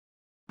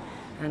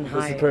And this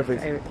hi. is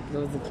perfect. Hey,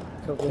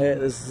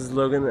 this is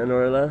Logan and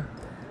Orla.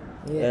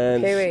 Yeah.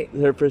 And Okay, wait.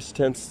 their first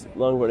attempts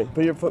longboarding.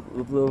 Put your foot a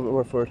little bit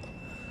more forward.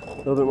 A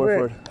little bit more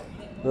forward.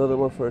 A little bit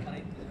more forward.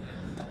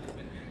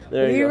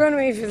 There you go. Run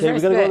me for the Okay, we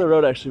first gotta go bit. on the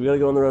road actually. We gotta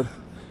go on the road.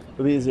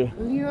 It'll be easier.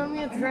 Will you run me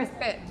at the first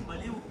bit?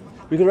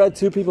 We can ride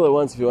 2 people at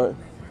once if you want.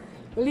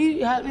 Will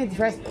you help me at the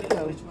first bit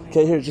though?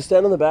 Okay, here, just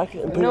stand on the back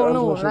and put your arms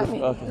No, on my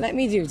shoulder. let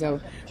me do though.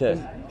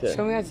 Okay, okay.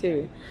 Show me how to do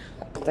it.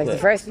 Like the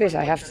first bit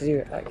I have to do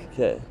it like.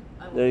 Okay,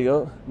 there you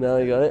go. Now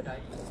you got it.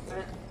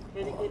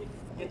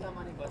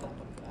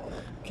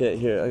 Okay,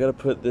 here, I gotta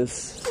put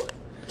this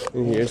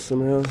in here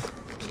somehow.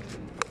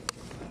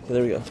 Okay,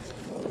 there we go.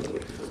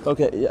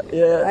 Okay,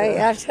 yeah. I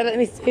have to let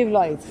me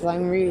stabilize because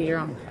I'm really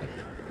drunk.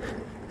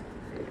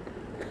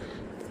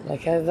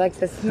 Like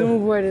the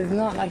snowboard is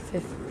not like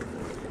this.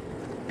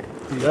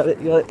 You got it,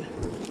 you got it.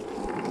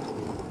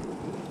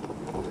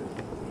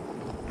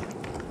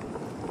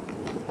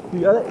 You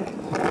got it?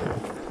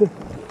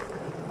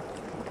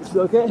 Is it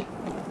okay?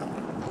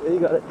 Yeah, you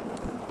got it.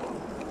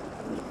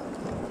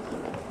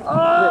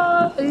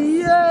 Oh,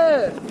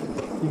 yeah!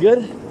 You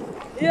good?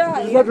 Yeah,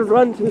 You just have to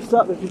run to the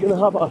stop if you're gonna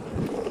hop off.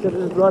 You have to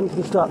just run to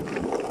the stop.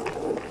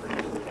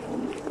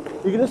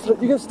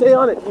 You can stay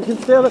on it. You can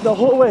stay on it the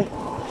whole way.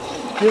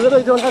 You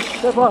literally don't have to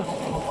step off.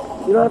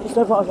 You don't have to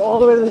step off all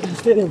the way to the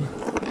stadium.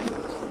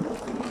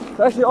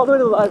 Actually, all the way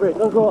to the library.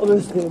 Don't go all the way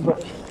to the stadium,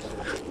 but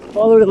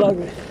all the way to the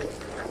library.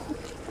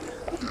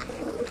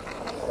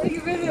 Take a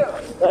video.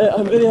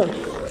 I'm videoing.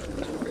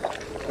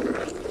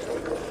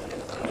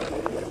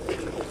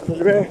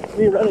 There's rare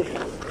me running.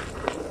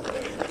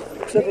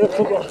 Except for the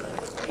football.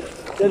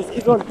 Yeah, just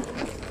keep going.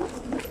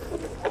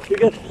 You're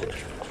good.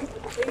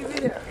 Take a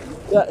video.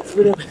 Yeah, it's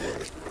video.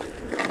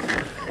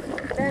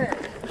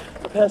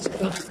 Pass it.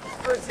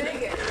 Or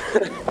take it.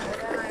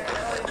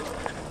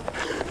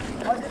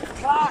 I'll just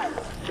try.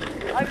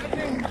 I've been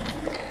doing.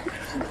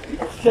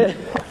 Okay.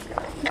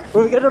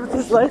 When we get up to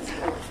this lights,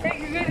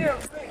 Take a video.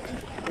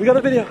 we got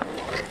a video.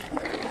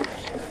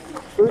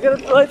 When we get up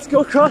to the lights,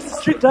 go across the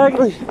street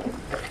diagonally.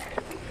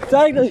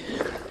 Diagonally.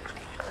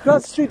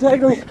 Across the street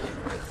diagonally.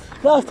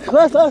 Left,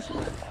 left, left.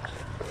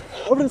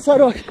 Over the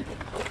sidewalk.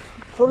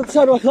 Over the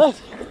sidewalk,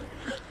 left.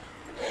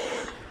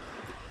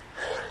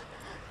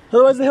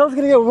 Otherwise the hill's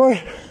gonna get more.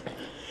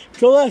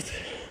 Go left.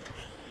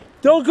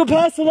 Don't go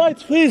past the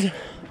lights, please.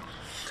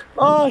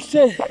 Oh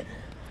shit.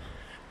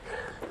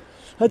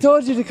 I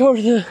told you to go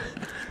to the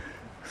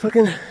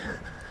fucking...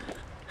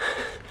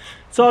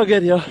 It's all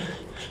good, yo.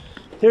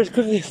 Here's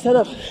quickly, stand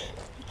up.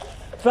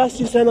 The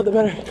faster you stand up, the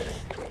better.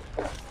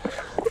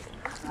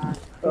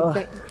 Oh.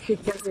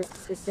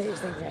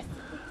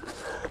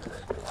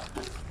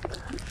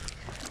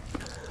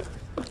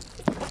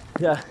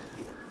 Yeah,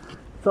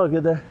 it's all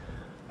good there.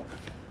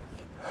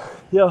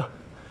 Yo,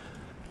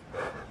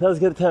 that was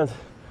a good attempt.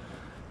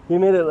 We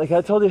made it, like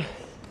I told you.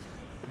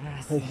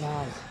 Like,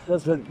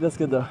 that's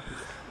good though.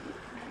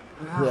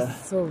 Yeah.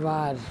 So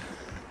bad.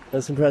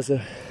 That's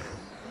impressive.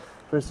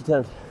 First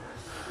attempt.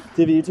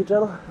 Do you have a YouTube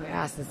channel? My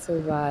ass is so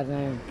bad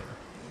now.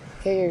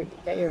 Get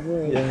your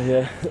boy.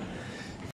 Yeah.